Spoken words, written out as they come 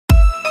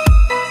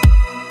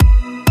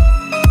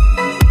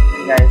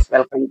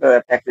welcome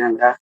to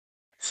Technandra.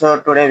 So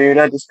today we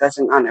will be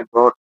discussing on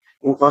about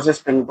Infosys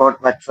Springboard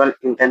Virtual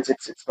Internship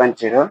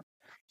 6.0.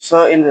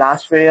 So in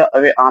last video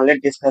we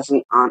already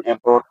discussing on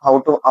about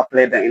how to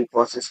apply the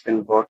Infosys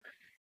Springboard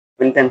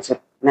internship.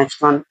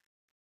 Next one,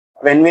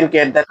 when we'll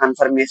get the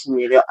confirmation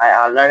video, I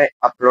already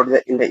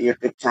uploaded in the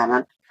YouTube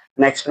channel.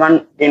 Next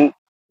one, in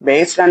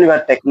based on your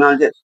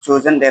technology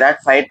chosen, there are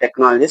 5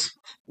 technologies.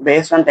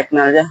 Based on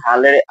technology,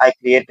 already I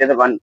created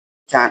one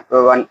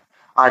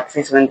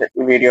artificial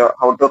intelligence video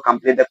how to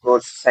complete the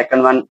course.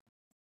 Second one,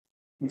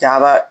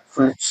 Java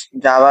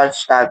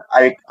stack.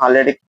 I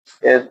already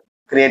uh,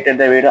 created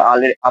the video,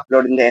 already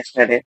uploaded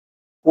yesterday.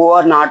 Who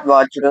are not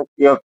watched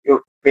you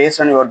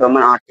based on your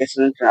domain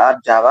artificial or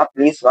Java,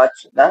 please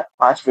watch the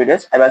past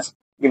videos I was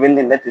given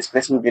in the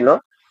description below.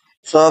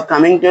 So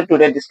coming to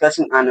today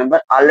discussion on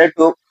number already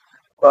two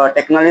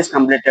technologies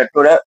completed.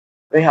 Today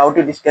we have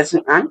to discuss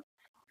on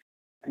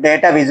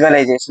data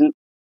visualization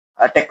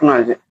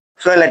technology.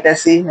 So let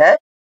us see here.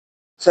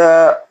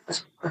 So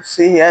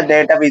see here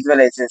data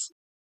visualization.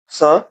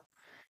 So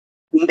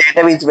in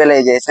data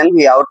visualization,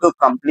 we have to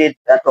complete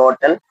the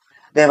total.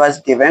 There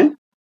was given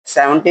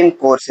 17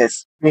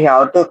 courses. We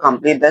have to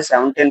complete the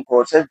 17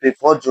 courses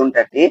before June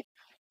 30.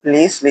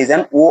 Please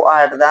listen. Who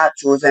are the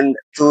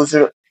choose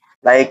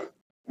like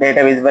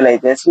data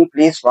visualization?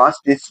 Please watch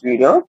this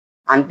video.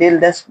 Until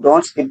this,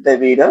 don't skip the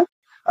video.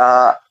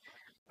 Uh,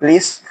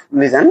 please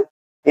listen.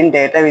 In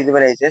data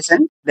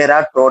visualization, there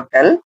are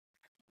total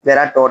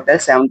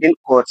 17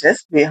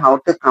 courses we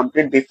have to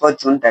complete before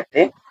June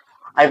 30.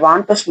 I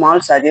want to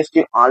small suggest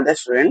to all the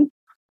students,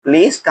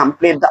 please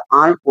complete the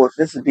all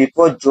courses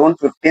before June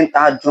 15th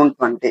or June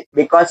 20th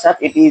because of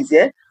it is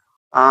a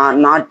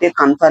not a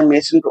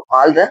confirmation to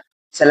all the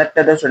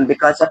selected students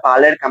because of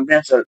already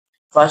company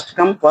first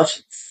come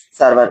first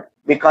server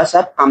because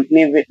of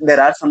company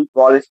there are some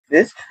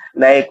policies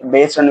like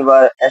based on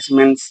your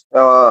assessments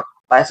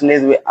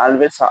percentage we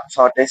always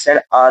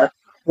shortlisted or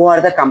who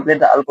are the complete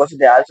the all courses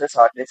they also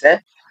shortlisted.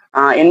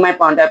 In my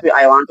point of view,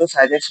 I want to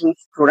suggest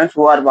students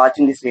who are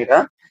watching this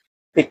video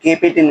to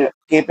keep it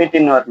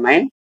in your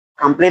mind.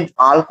 Complete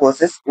all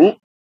courses in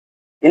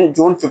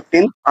June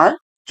 15th or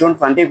June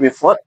 20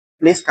 before.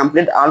 Please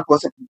complete all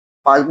courses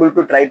possible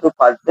to try to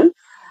possible.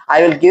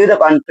 I will give the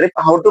one trip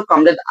how to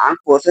complete all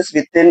courses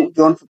within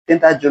June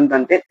 15th or June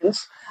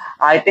 20th.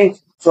 I think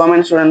so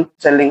many students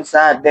telling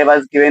sir they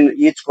was given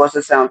each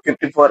courses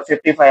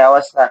 55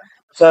 hours.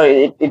 So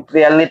it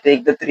really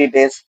take the 3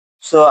 days.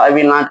 So I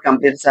will not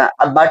complete sir.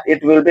 But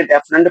it will be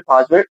definitely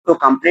possible to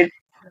complete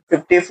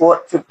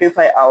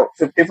 55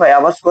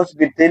 hours course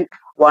within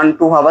 1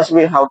 2 hours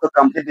we have to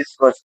complete this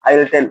course. I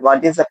will tell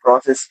what is the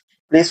process.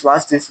 Please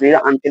watch this video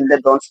until they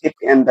don't skip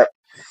end up.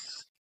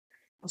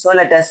 So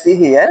let us see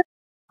here.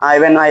 I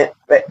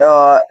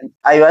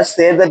was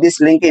share the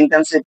this link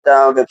internship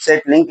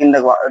website link in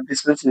the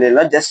description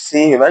below. Just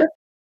see here.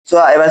 So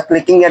I was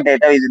clicking a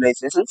data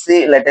visualization.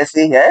 See, let us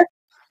see here.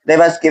 They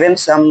was given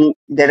some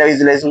data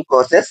visualization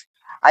courses.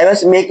 I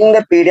was making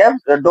the PDF.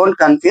 Don't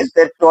confuse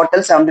the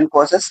total 17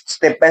 courses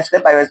step by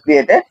step. I was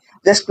created.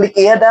 Just click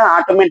here. The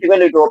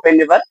automatically it open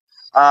your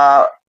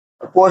uh,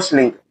 course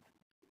link.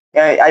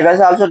 I was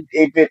also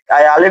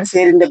I already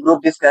shared in the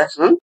group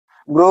discussion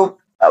group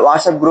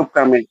WhatsApp group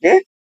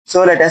community.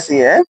 So let us see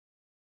here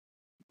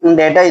in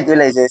data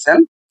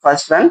visualization.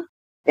 First one,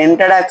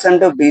 introduction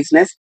to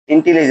business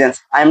intelligence.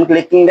 I am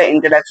clicking the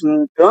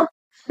introduction to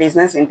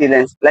business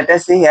intelligence. Let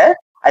us see here.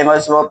 I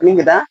was opening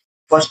the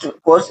first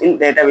course in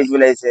data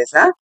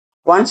visualization.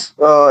 Once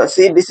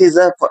see this is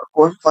the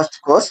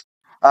first course.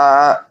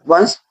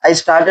 Once I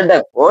started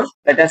the course,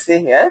 let us see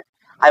here.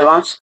 I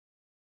want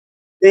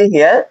see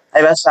here.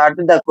 I was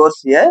started the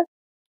course here.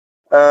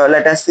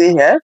 Let us see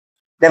here.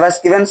 There was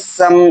given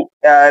some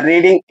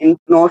reading in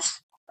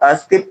notes.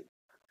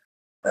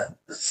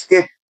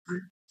 Skip.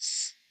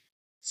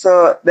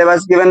 So there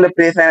was given the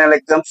pre-final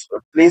exams.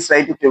 Please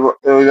write it to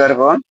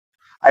your own.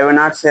 I will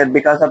not share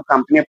because of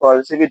company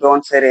policy. We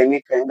don't share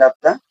any kind of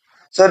the.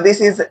 So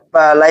this is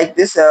like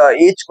this.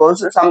 Each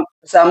course,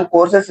 some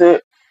courses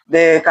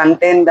they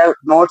contain the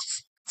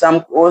notes.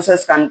 Some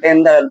courses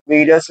contain the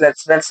videos.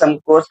 Let's some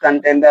course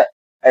contain the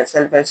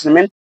self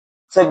assessment.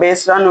 So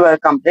based on your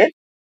complete.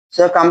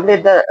 So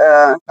complete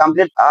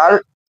all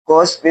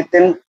course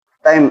within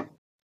time.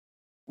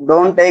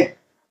 Don't take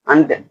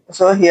and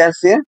so here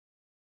see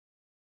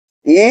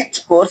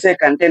each course will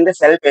contain the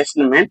self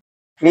assessment.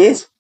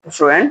 Please,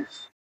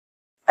 students,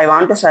 I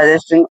want to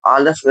suggesting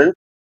all the students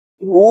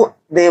who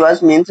they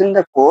was mentioned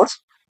the course.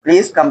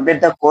 Please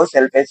complete the course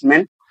self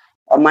assessment.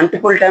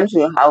 Multiple times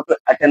you have to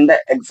attend the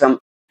exam.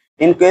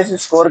 In case you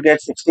score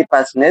gets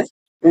 60%,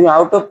 you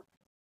have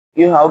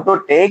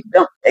to take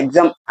the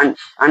exam and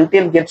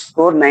until get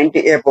score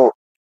 90 above.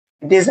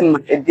 It is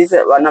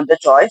one of the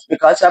choice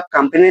because of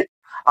company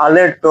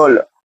already told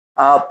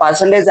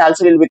percentage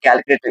also will be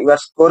calculated. Your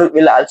score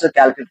will also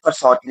calculate for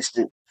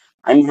shortlisting.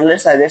 I'm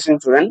always suggesting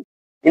student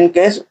in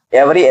case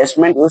every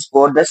estimate you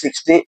score the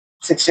 60,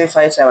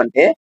 65,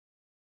 70.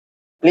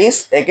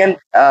 Please again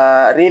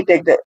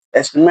retake the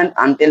self-assessment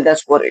until the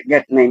score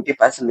get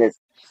 90%.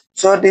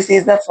 So this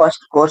is the first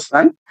course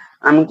one.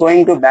 I'm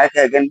going to back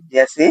again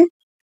here. See.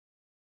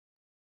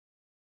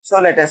 So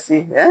let us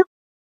see here.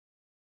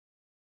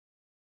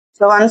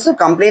 So once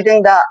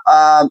completing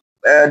the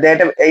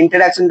data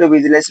introduction to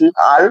visualization,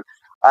 all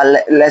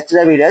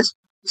lecture videos.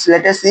 So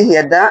let us see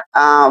here the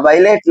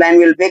violet line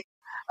will be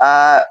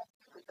uh,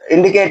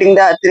 indicating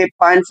the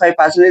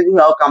 3.5% you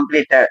have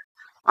completed.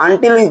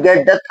 Until you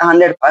get that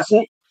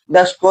 100%,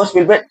 the scores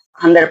will be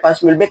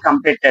 100% will be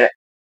completed.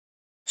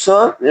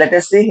 So let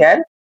us see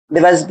here.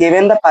 There was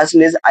given the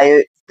percentage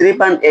I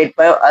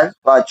 3.85 as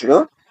watched.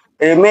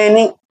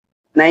 Remaining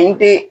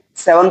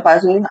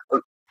 97%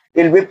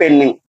 will be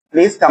pending.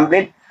 Please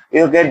complete.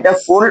 You get the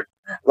full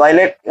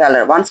violet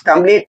color. Once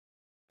complete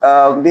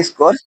this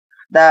course,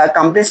 the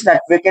complete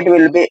certificate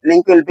will be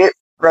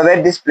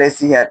provide this place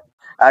here.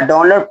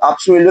 Download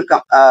option will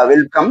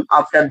come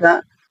after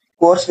the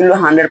course will be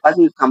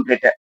 100%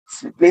 completed.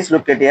 Please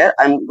look at here.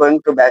 I'm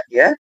going to back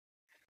here.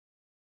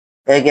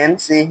 Again,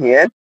 see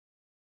here.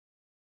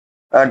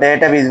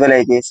 Data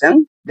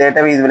visualization.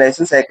 Data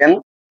visualization.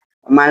 Second,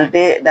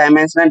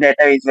 multi-dimensional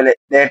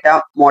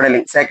data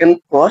modeling. Second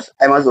course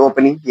I was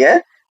opening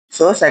here.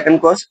 So second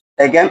course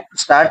again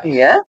start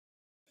here.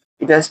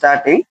 It is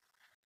starting.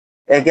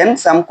 Again,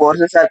 some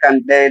courses are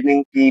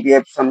containing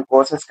PDF, some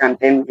courses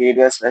contain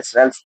videos,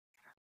 results.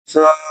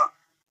 So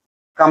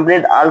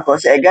complete all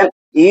courses. Again,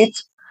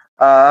 each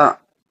uh,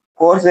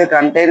 course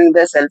containing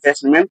the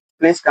self-assessment,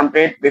 please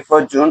complete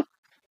before June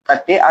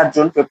 30 or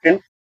June 15.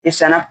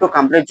 It's enough to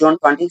complete June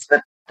 20 is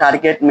the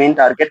main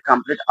target,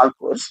 complete all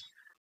course.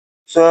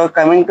 So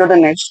coming to the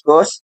next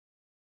course,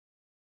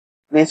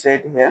 please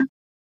wait here.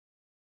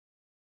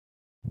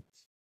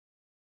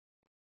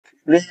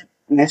 Please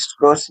next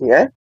course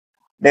here.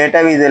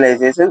 Data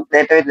visualization,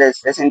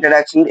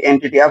 introduction to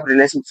entity of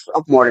relations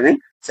of modeling.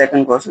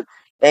 Second course.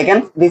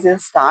 Again, this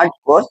is start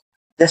course.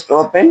 Just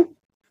open,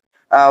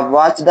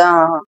 watch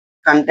the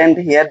content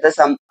here. The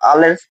some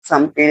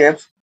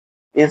PDFs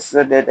is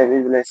the data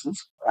visualizations.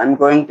 I'm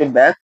going to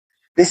back.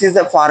 This is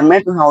the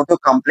format on how to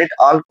complete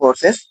all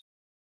courses,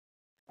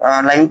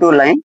 line to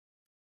line.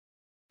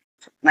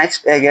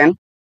 Next again,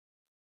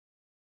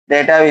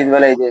 data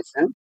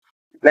visualization.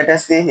 Let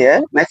us see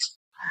here. Next,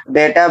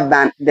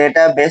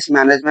 database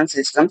management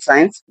system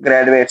science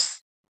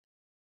graduates.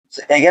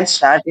 So again,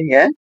 start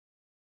here.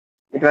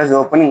 It was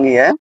opening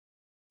here.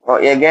 Or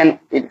again,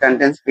 it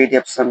contains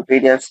PDFs. Some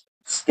PDFs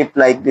skip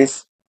like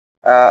this.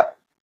 Uh,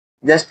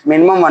 just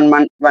minimum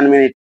 1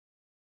 minute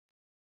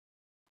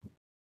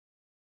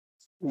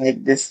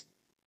like this.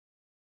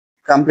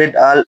 Complete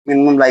all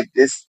minimum like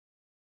this.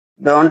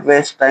 Don't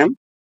waste time.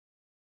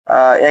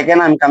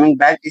 Again, I'm coming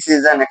back. This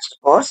is the next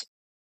course.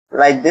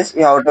 Like this,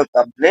 you have to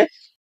complete.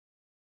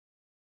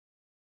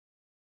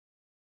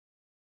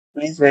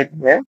 Please wait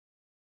here.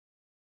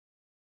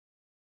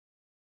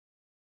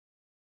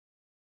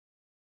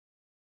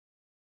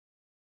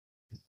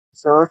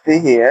 So see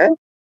here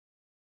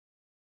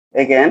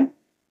again.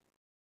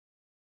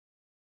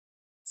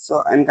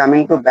 So I'm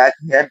coming to back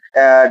here.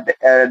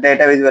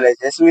 Data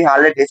visualization. We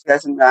already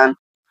discussed on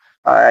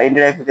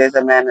interactive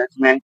data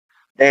management,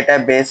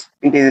 database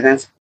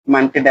intelligence,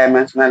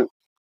 multidimensional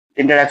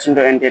introduction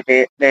to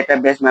entity,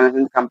 database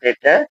management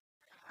completed.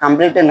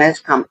 Complete the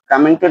next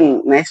coming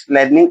to next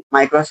learning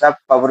Microsoft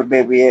Power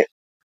BI,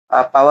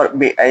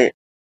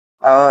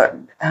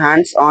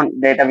 hands-on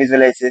data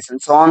visualization,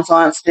 so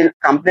on. Still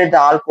complete the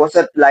all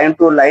courses line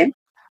to line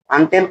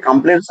until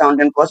complete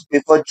 17 course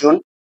before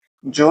June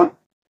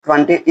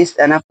 20 is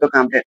enough to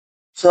complete.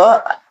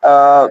 So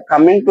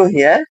coming to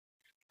here,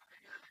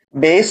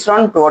 based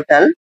on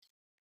total,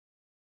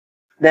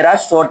 there are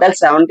total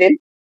 17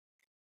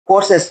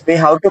 courses we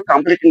have to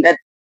complete in that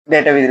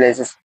data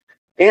visualization.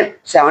 In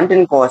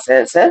 17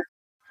 courses,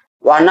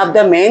 one of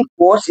the main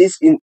course is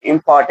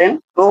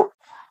important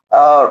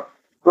uh,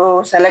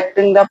 to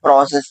selecting the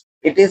process.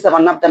 It is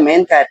one of the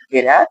main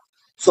criteria.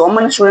 So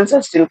many students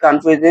are still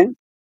confusing.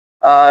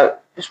 So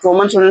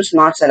many students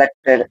not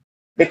selected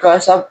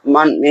because of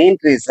one main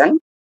reason.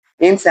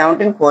 In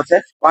 17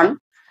 courses, one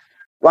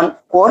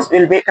course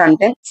will be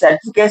contain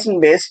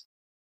certification based.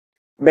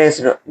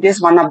 It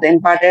is one of the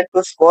important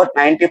to score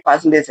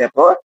 90%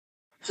 above.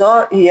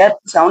 So here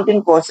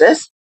 17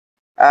 courses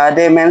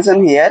they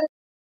mention here.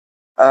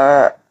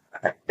 Uh,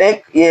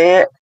 Take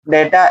a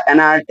data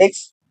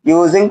analytics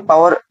using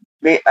Power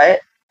BI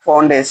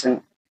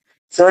Foundation.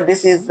 So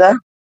this is the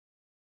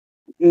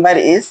number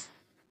is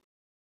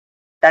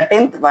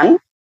 13th one.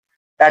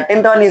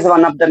 13th one is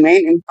one of the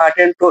main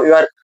important to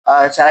your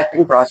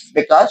selecting process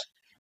because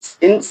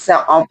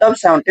out of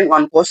 17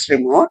 one course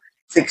remove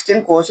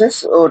 16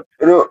 courses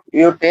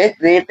you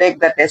retake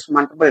the test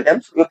multiple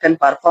times. You can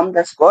perform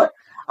the score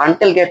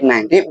until get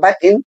 90. But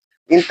in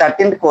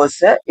 13th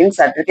course in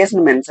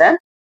certification mention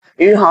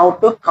you have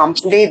to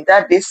complete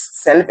this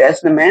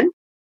self-assessment.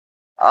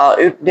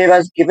 If they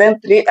was given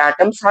 3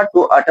 atoms or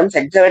 2 atoms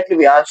exactly,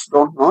 we also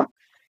don't know.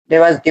 They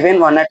was given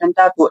 1 atom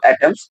or 2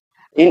 atoms.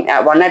 In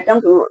one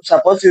attempt,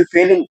 suppose you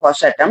fail in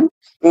first attempt,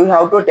 you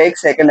have to take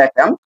second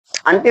attempt.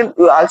 Until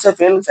you also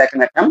fail in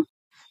second attempt,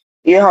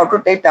 you have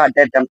to take third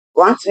attempt.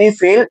 Once you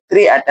fail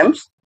 3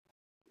 attempts,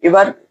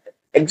 your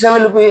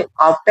exam will be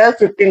after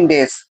 15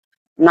 days.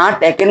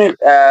 Not again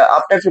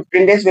after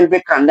 15 days will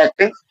be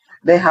conducting.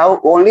 They have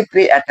only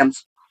 3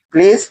 attempts.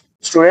 Please,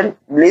 student,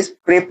 please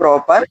pre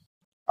proper.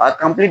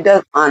 Complete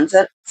the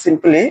answer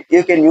simply.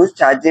 You can use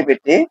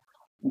ChatGPT.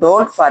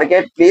 Don't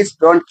forget, please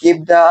don't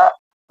keep the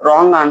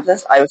wrong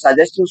answers. I was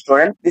suggesting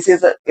student. This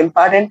is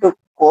important to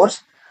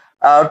course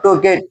to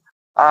get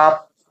uh,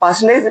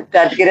 percentage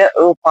category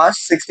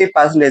pass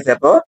 60%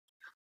 above.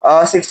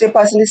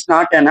 60% is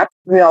not enough.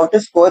 We have to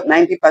score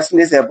 90%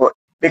 is above.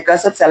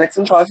 Because of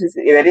selection process is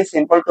very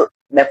simple to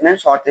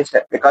definite shortlist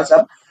because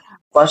of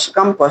first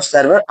come first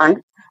server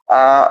and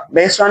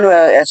based on your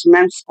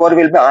estimate score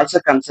will be also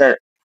considered.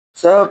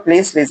 So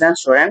please listen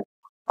student.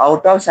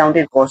 Out of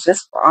 17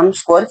 courses, on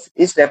scores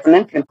is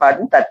definitely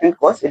important. 13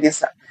 course it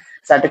is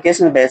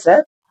certification based.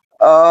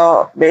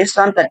 Based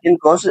on 13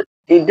 courses,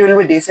 it will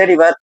be decide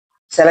your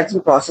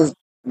selection process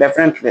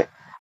definitely.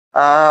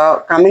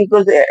 Coming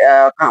to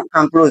the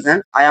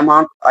conclusion, I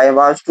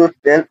was to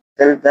tell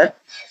that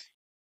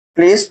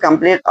please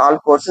complete all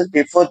courses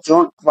before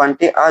June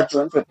 20 or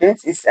June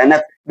 15th is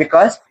enough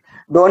because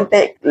don't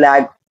take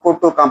lag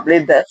to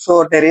complete that.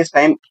 So there is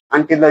time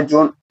until the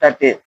June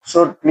 30.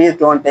 So please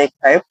don't take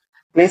time.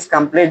 Please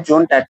complete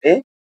June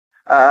 30.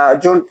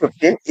 June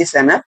 15 is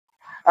enough.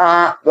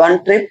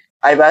 One trip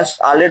I was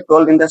already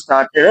told in the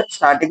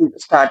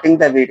starting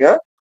the video.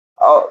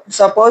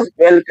 Suppose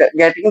while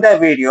getting the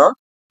video,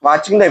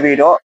 watching the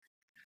video,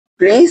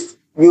 please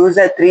use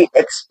a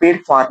 3x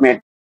speed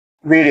format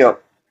video.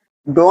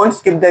 Don't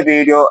skip the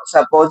video.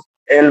 Suppose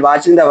you're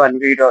watching the one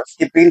video,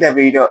 skipping the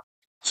video.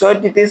 So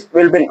it is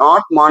will be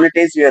not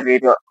monetize your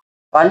video.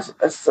 Once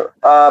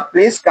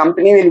please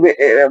company will be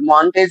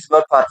monetize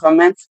your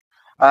performance.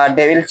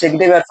 They will check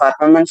your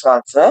performance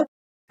also.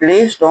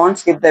 Please don't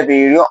skip the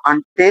video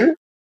until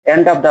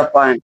end of the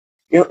point.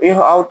 You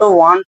have to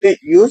want to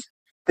use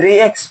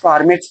 3x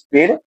format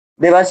speed.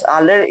 They was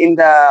already in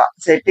the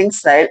settings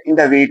side in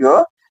the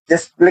video.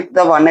 Just click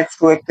the 1x,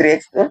 2x,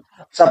 3x.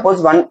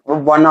 Suppose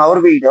 1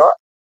 hour video,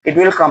 it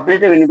will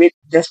complete in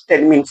just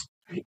 10 minutes.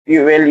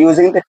 You will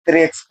using the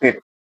 3x speed.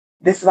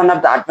 This is one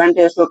of the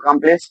advantages to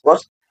complete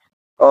course.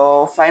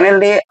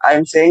 Finally,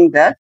 I'm saying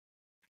that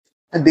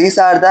these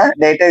are the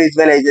data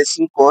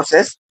visualization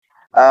courses.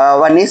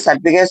 One is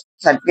certificate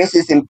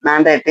is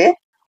mandatory.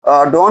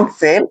 Don't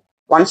fail.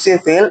 Once you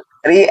fail,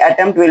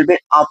 re-attempt will be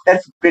after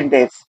 15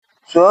 days.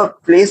 So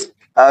please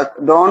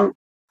don't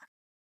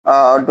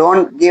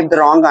give the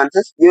wrong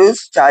answers.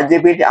 Use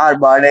ChatGPT or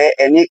Bard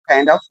any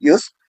kind of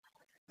use.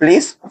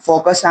 Please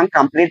focus on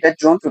complete the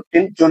June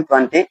 15, June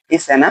 20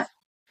 is enough.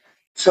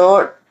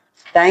 So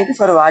thank you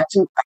for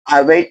watching.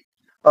 I wait.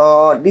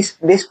 This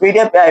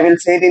PDF I will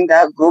say it in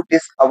the group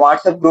is a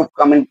WhatsApp group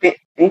community.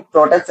 In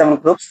total 7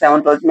 groups,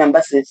 7,000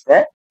 members is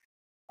there.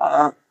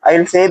 I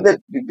will say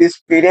that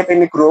this PDF in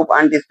the group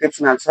and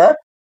description also.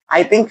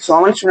 I think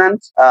so many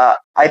students.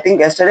 I think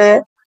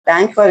yesterday.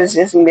 Thanks for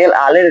receiving mail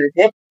already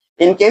received.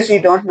 In case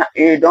you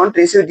don't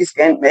receive this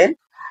kind of mail,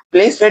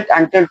 please wait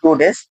until 2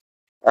 days.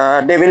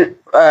 They will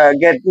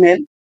get mail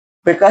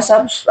because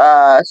of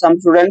some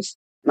students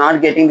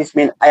not getting this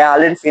mail. I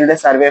already filled the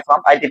survey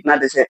form. I did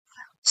not receive.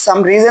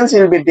 Some reasons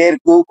will be there.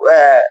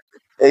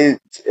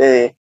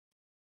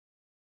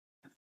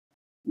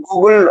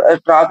 Google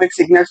traffic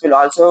signals will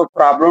also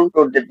problem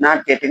to did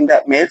not getting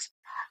the mails.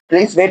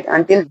 Please wait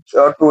until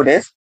 2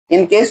 days.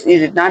 In case you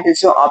did not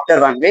receive after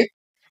 1 week,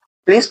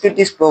 please quit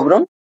this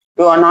program.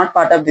 You are not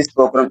part of this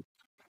program.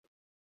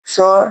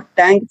 So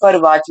thank you for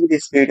watching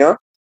this video.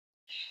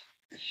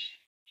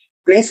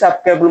 Please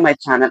subscribe to my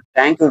channel.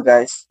 Thank you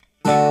guys.